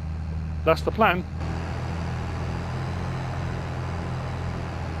 That's the plan.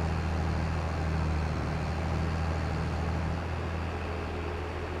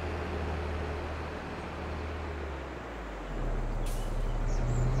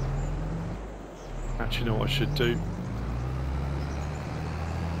 Actually, you know what I should do?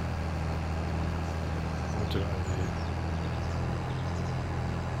 I'll do it over here.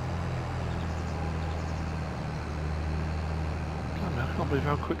 I can't believe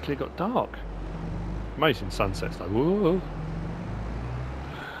how quickly it got dark. Amazing sunsets though. Whoa.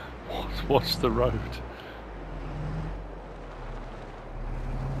 What's the road?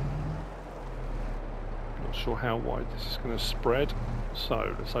 Not sure how wide this is going to spread.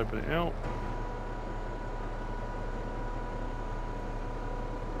 So let's open it out.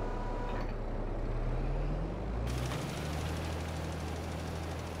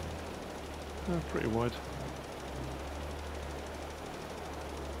 Pretty wide.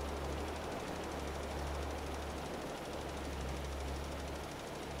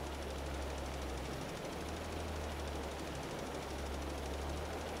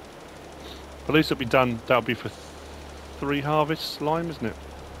 At least it'll be done. That'll be for 3 harvests lime, isn't it?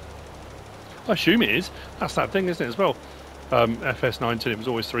 I assume it is. That's that thing, isn't it, as well? FS22, it was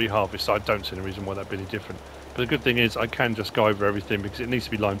always 3 harvests, so I don't see any reason why that'd be any different. But the good thing is I can just go over everything because it needs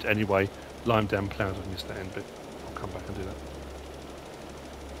to be limed anyway. Lime down ploughed on this end, but I'll come back and do that.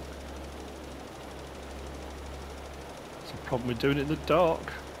 That's the problem with doing it in the dark.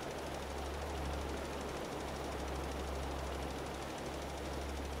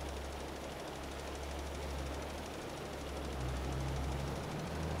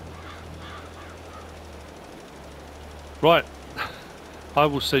 Right, I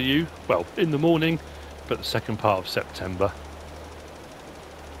will see you, well, in the morning, but the second part of September.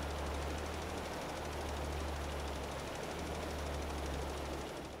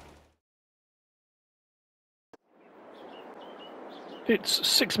 It's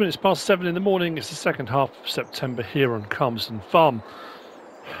 6 minutes past 7 in the morning. It's the second half of September here on CALMSDEN Farm.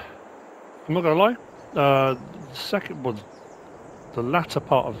 I'm not going to lie. The latter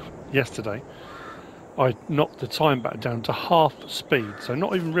part of yesterday, I knocked the time back down to half speed. So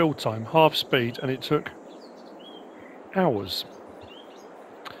not even real time, half speed, and it took hours.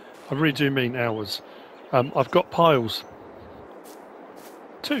 I really do mean hours. I've got piles,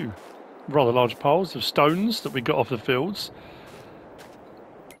 2 rather large piles of stones that we got off the fields.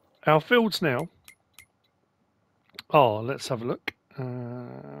 Our fields now are, let's have a look.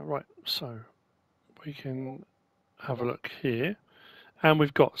 Right, so we can have a look here. And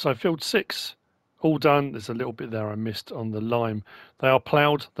we've got, so field 6, all done. There's a little bit there I missed on the lime. They are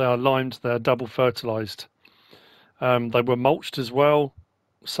ploughed, they are limed, they are double fertilised. They were mulched as well.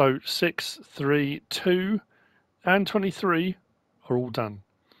 So 6, 3, 2 and 23 are all done.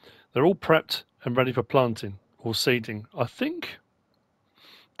 They're all prepped and ready for planting or seeding. I think,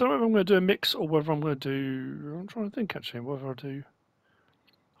 don't know if I'm going to do a mix or whether I'm going to do, I'm trying to think actually, whether I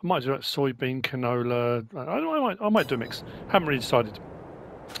might do like soybean, canola, I might do a mix. Haven't really decided.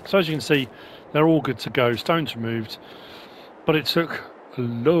 So as you can see, they're all good to go, stones removed, but it took a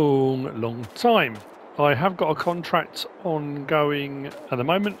long time. I have got a contract ongoing at the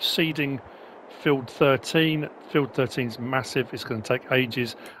moment, seeding field 13. Field 13 is massive, it's going to take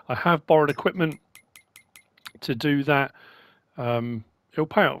ages. I have borrowed equipment to do that. It'll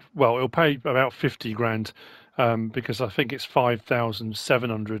pay out, well, it'll pay about 50 grand because I think it's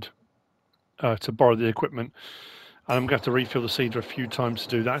 5,700 to borrow the equipment. And I'm going to have to refill the seeder a few times to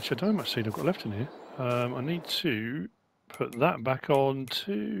do that. Actually, I don't know how much seed I've got left in here. I need to put that back on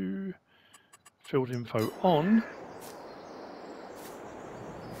to field info on.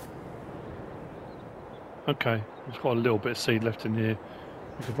 Okay, I've got a little bit of seed left in here.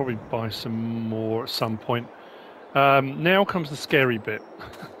 We could probably buy some more at some point. Now comes the scary bit.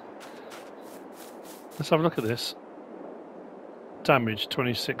 Let's have a look at this. Damage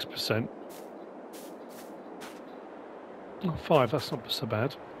 26%. Oh, 5, that's not so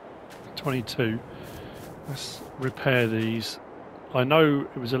bad. 22. Let's repair these. I know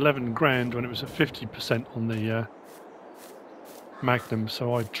it was 11 grand when it was at 50% on the Magnum,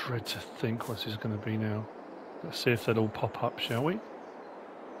 so I dread to think what this is going to be now. Let's see if they'll all pop up, shall we?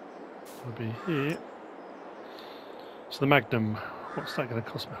 It'll be here. So the Magnum, what's that going to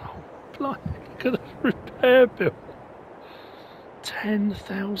cost me? Oh, blimey, look at the repair bill.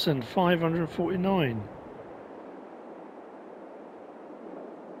 10,549.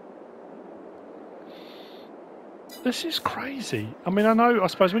 This is crazy. I mean, I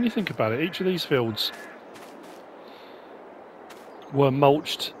suppose when you think about it, each of these fields were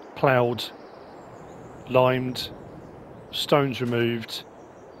mulched, ploughed, limed, stones removed,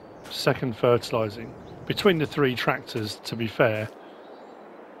 second fertilising. Between the 3 tractors, to be fair.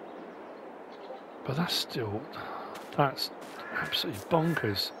 But that's absolutely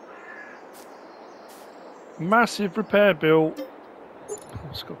bonkers. Massive repair bill.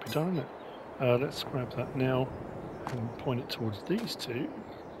 It's got to be done, isn't it? Let's grab that now and point it towards these 2.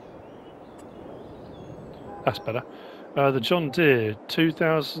 That's better. The John Deere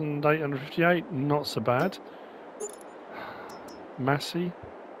 2,858, not so bad. Massey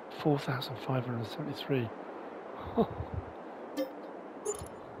 4,573.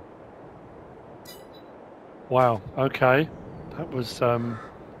 Wow. Okay, that was a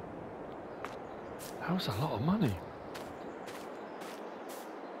lot of money.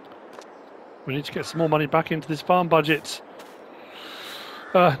 We need to get some more money back into this farm budget.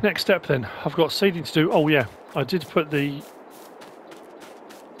 Next step then, I've got seeding to do. Oh yeah, I did put the,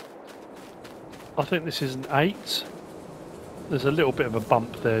 I think this is an 8. There's a little bit of a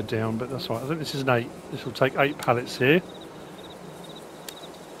bump there down, but that's right. I think this is an 8. This will take 8 pallets here.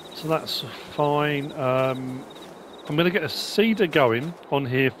 So that's fine. I'm going to get a seeder going on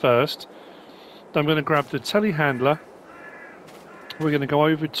here first. Then I'm going to grab the telehandler. We're going to go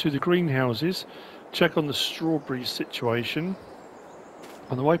over to the greenhouses, check on the strawberry situation.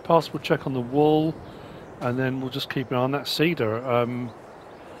 On the way past, we'll check on the wool, and then we'll just keep an eye on that cedar.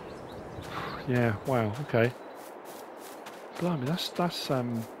 Yeah, wow, okay. Blimey, that's what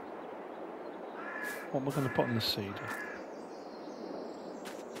am I going to put on the cedar?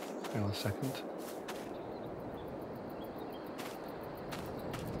 Hang on a second.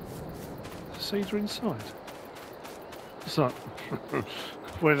 Cedar inside. It's not.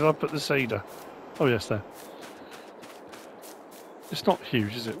 Where did I put the cedar? Oh yes, there. It's not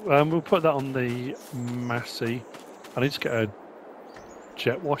huge, is it? We'll put that on the Massey. I need to get a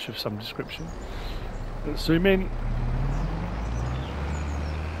jet wash of some description. Let's zoom in.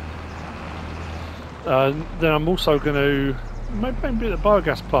 Then I'm also going to maybe the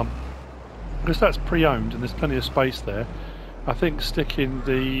biogas plant, because that's pre-owned and there's plenty of space there. I think sticking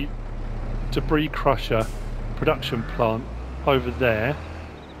the debris crusher production plant over there,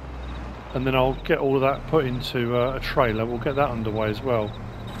 and then I'll get all of that put into a trailer. We'll get that underway as well.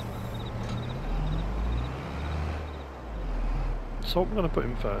 So what I'm going to put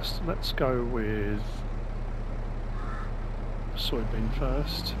in first, let's go with soybean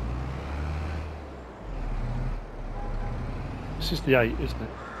first. This is the 8, isn't it?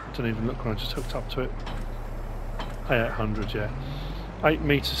 I don't even look when I just hooked up to it. A800, yeah. 8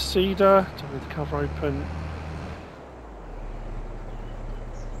 metre cedar, don't leave the cover open.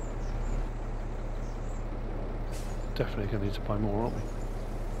 Definitely going to need to buy more, aren't we?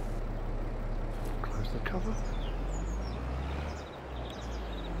 Close the cover.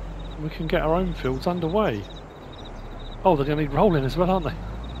 We can get our own fields underway. Oh, they're going to need rolling as well, aren't they?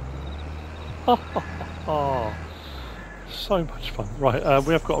 Oh, so much fun. Right,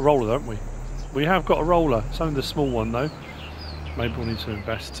 we have got a roller, haven't we? We have got a roller. It's only the small one, though. Maybe we'll need to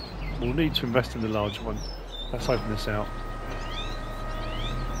invest. We'll need to invest in the larger one. Let's open this out.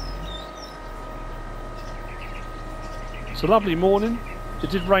 It's a lovely morning.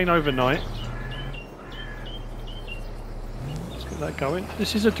 It did rain overnight. Let's get that going.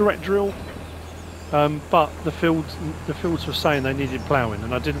 This is a direct drill, but the fields were saying they needed ploughing,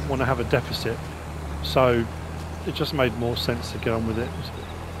 and I didn't want to have a deficit, so it just made more sense to get on with it.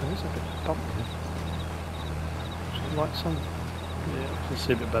 There is a bit bumpy here. Should the lights on? Yeah, I can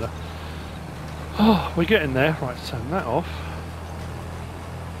see a bit better. Oh, we're getting there. Right, turn that off.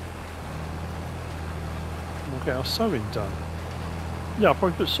 We'll get our sowing done. Yeah, I'll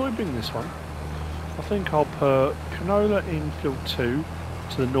probably put soybean in this one. I think I'll put canola in field 2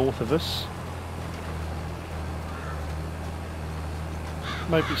 to the north of us.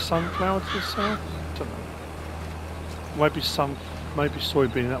 Maybe sunflower to the south. Don't know. Maybe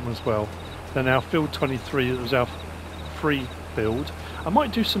soybean in that one as well. Then our field 23, that was our free field. I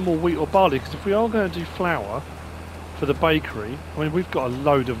might do some more wheat or barley, because if we are going to do flour for the bakery, I mean, we've got a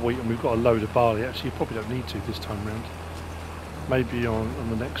load of wheat and we've got a load of barley. Actually, you probably don't need to this time round. Maybe on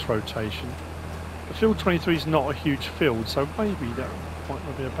the next rotation. The field 23 is not a huge field, so maybe that might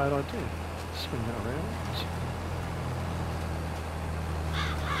not be a bad idea. Swing that around.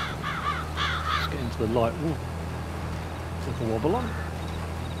 Let's get into the light. Ooh. With a wobble on.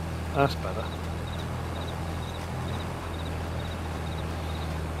 That's better.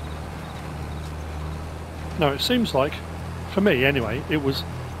 No, it seems like, for me anyway, it was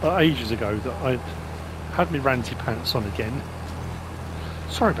ages ago that I had my ranty pants on again.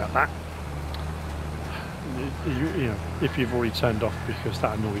 Sorry about that. You know, if you've already turned off because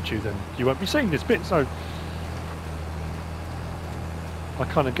that annoyed you, then you won't be seeing this bit. So I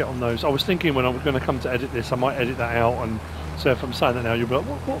kind of get on those. I was thinking when I'm going to come to edit this, I might edit that out, and so if I'm saying that now, you'll be like,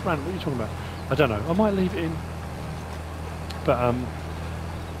 what rant? What are you talking about? I don't know. I might leave it in, but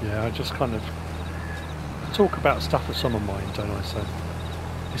yeah, I just kind of talk about stuff that's on my mind, don't I? So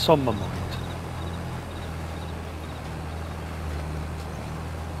it's on my mind.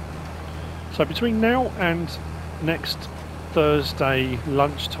 So between now and next Thursday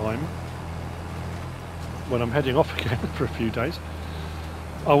lunchtime, when I'm heading off again for a few days,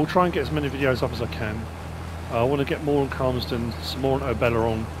 I will try and get as many videos up as I can. I want to get more on CALMSDEN, some more on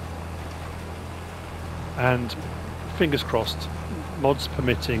Obellaron, and fingers crossed, mods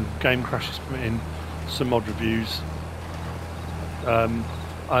permitting, game crashes permitting, some mod reviews. A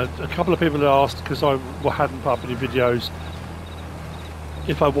couple of people had asked, because I hadn't put up any videos,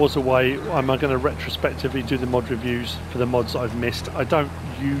 if I was away, am I going to retrospectively do the mod reviews for the mods that I've missed? I don't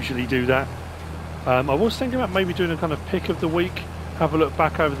usually do that. I was thinking about maybe doing a kind of pick of the week, have a look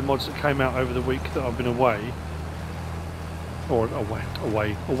back over the mods that came out over the week that I've been away, or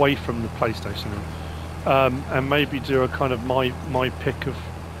away from the PlayStation, and maybe do a kind of my pick of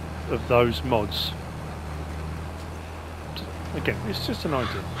those mods. Again, it's just an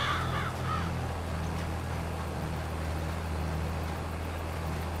idea.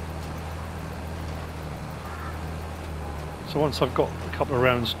 So once I've got a couple of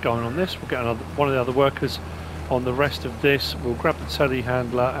rounds going on this, we'll get one of the other workers on the rest of this. We'll grab the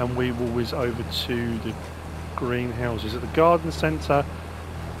telehandler and we will whiz over to the greenhouses at the garden centre.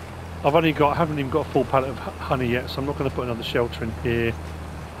 I haven't even got a full pallet of honey yet, so I'm not going to put another shelter in here.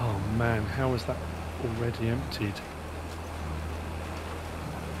 Oh man, how is that already emptied?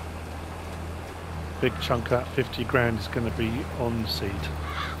 Big chunk of that 50 grand is going to be on seed.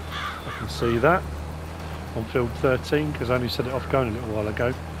 I can see that on field 13 because I only set it off going a little while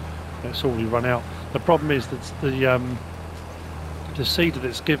ago. It's already run out. The problem is that the seed that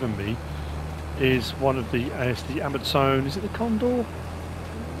it's given me is one of the Amazon. Is it the Condor?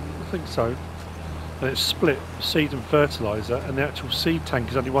 I think so. And it's split seed and fertiliser, and the actual seed tank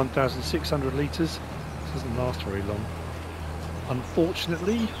is only 1,600 litres. It doesn't last very long,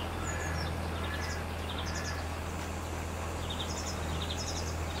 unfortunately. Let's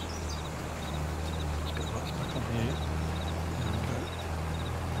get the lights back on here.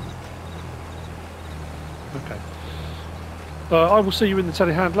 There we go. Okay. I will see you in the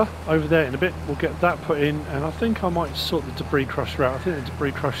telehandler over there in a bit. We'll get that put in, and I think I might sort the debris crusher out. I think the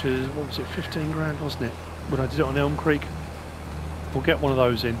debris crusher is, what was it, 15 grand, wasn't it, when I did it on Elm Creek? We'll get one of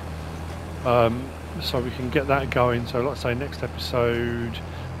those in, so we can get that going. So like I say, next episode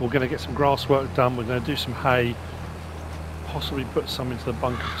we're going to get some grass work done. We're going to do some hay, possibly put some into the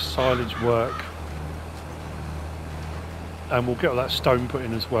bunker for silage work, and we'll get all that stone put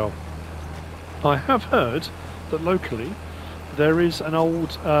in as well. I have heard that locally there is an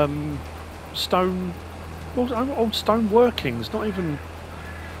old stone workings, not even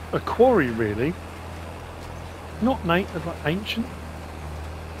a quarry really, not like ancient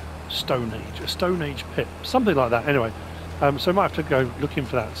Stone Age, a Stone Age pit, something like that. Anyway, so I might have to go looking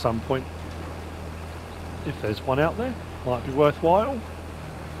for that at some point. If there's one out there, might be worthwhile.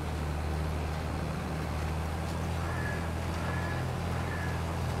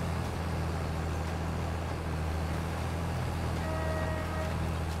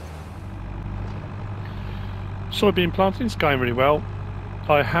 Soybean planting is going really well.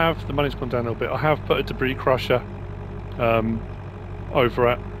 I have, the money's gone down a little bit, I have put a debris crusher over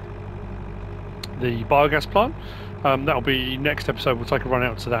at the biogas plant. That'll be next episode, we'll take a run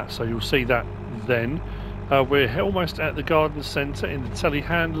out to that, so you'll see that then. We're almost at the garden centre in the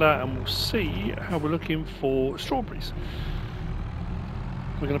telehandler, and we'll see how we're looking for strawberries.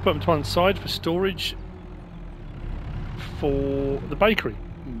 We're going to put them to one side for storage for the bakery,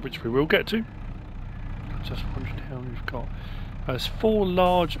 which we will get to. Just wondering how we've got. There's 4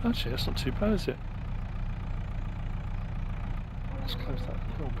 large. Actually, that's not too bad, is it? Let's close that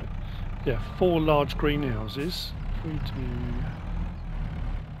a little bit. Yeah, 4 large greenhouses. If we do.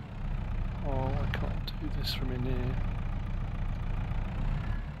 Oh, I can't do this from in here.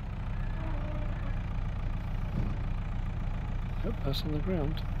 Yep, that's on the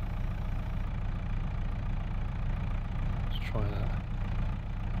ground. Let's try that.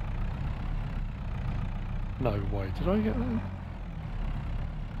 No way, did I get that?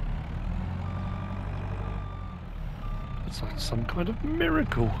 It's like some kind of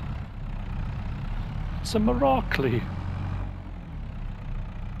miracle. It's a miracle.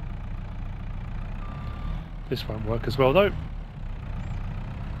 This won't work as well though. If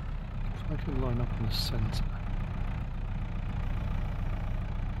I can line up in the centre.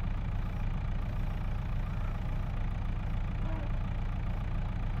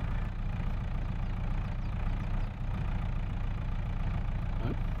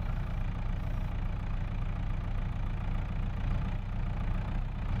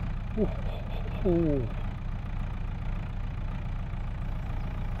 Oh.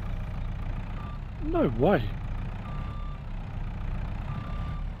 No way.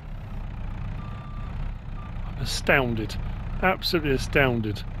 I'm astounded. Absolutely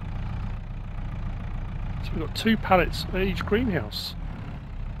astounded. So we've got 2 pallets at each greenhouse.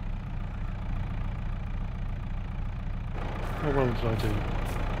 How well did I do?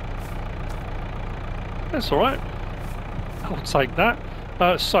 That's alright. I'll take that.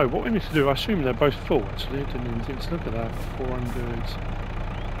 So what we need to do, I assume they're both full actually, I didn't even think to look at that. 400,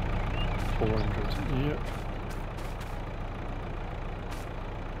 400, yep.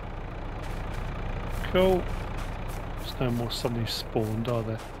 Cool. There's no more suddenly spawned, are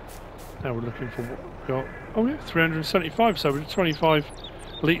there? Now we're looking for what we've got. Oh yeah, 375, so we're 25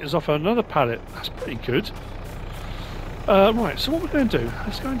 litres off another pallet. That's pretty good. Right, so what we're going to do,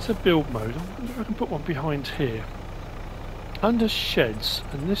 let's go into build mode. I wonder if I can put one behind here. Under sheds,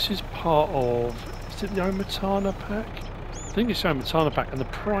 and this is part of, is it the Omatana pack? I think it's the Omatana pack, and the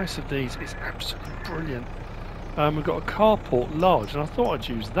price of these is absolutely brilliant. We've got a carport large, and I thought I'd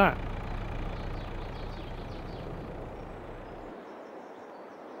use that.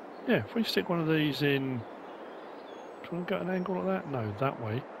 Yeah, if we stick one of these in, do you want to get an angle like that? No, that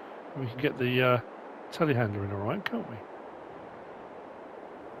way. We can get the telehandler in alright, can't we?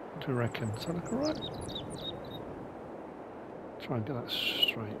 What do you reckon? Does that look alright? Try and get that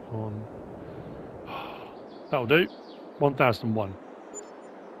straight on. That'll do. 1001.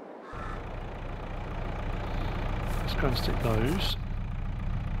 Let's go and stick those.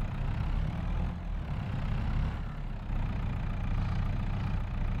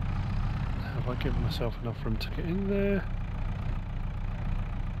 Have I given myself enough room to get in there?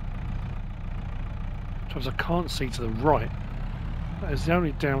 Sometimes I can't see to the right. That is the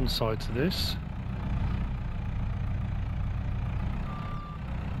only downside to this.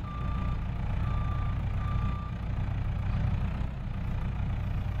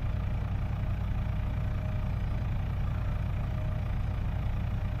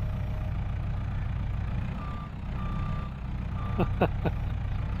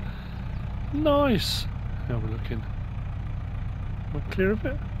 Nice! How are we looking? Am I clear of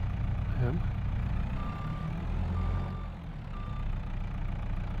it? I am.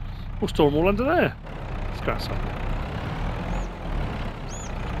 We'll store them all under there. Let's go outside.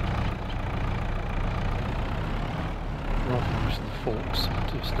 Rather than using the forks,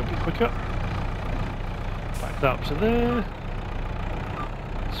 do this a little bit quicker. Back that up to there.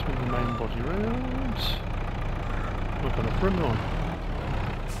 Swing the main body round. We've got enough room on.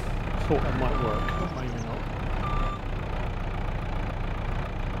 Thought that might work, but maybe not.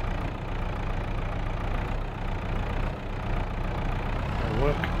 That'll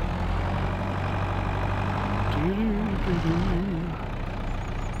work.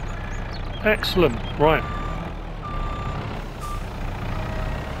 Excellent, right.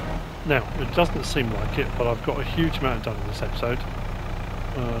 Now, it doesn't seem like it, but I've got a huge amount done in this episode.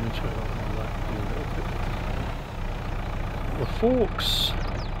 Let me try that a little bit. The forks.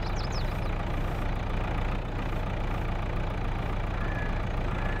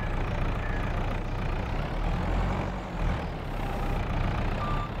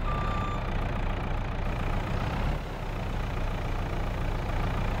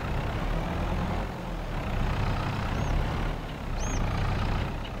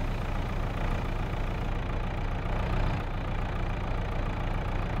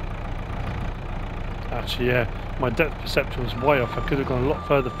 Actually, yeah, my depth perception was way off. I could have gone a lot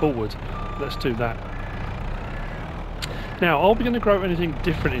further forward. Let's do that. Now, are we going to grow anything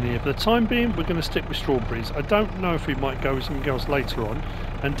different in here? For the time being, we're going to stick with strawberries. I don't know if we might go with something else later on,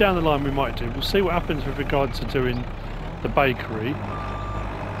 and down the line we might do. We'll see what happens with regard to doing the bakery,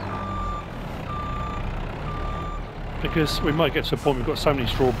 because we might get to a point we've got so many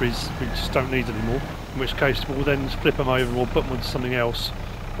strawberries we just don't need anymore, in which case we'll then flip them over and we'll put them onto something else.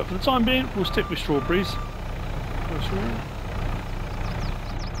 But for the time being, we'll stick with strawberries.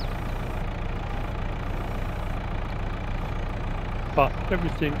 But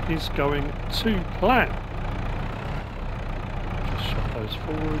everything is going to plan. Just shove those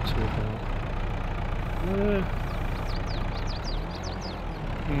forward to about there.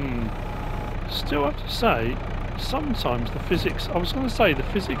 Still have to say, sometimes the physics, I was going to say the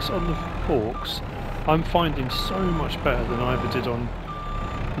physics on the forks, I'm finding so much better than I ever did on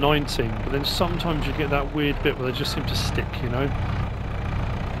 19, but then sometimes you get that weird bit where they just seem to stick, you know.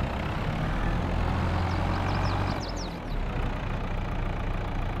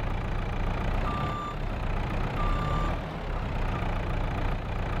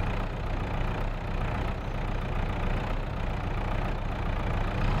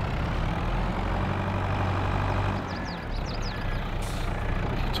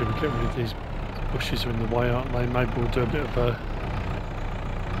 So we get rid of these bushes are in the way, aren't they? Maybe we'll do a bit of a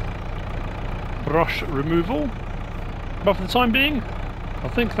brush removal, but for the time being I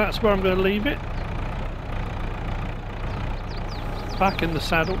think that's where I'm going to leave it. Back in the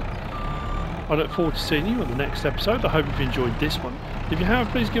saddle. I look forward to seeing you on the next episode. I hope you've enjoyed this one. If you have,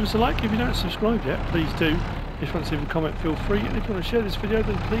 please give us a like. If you don't subscribe yet, please do. If you want to leave a comment, feel free, and if you want to share this video,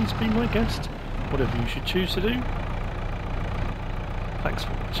 then please be my guest, whatever you should choose to do. Thanks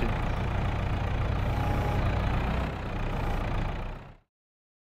for watching.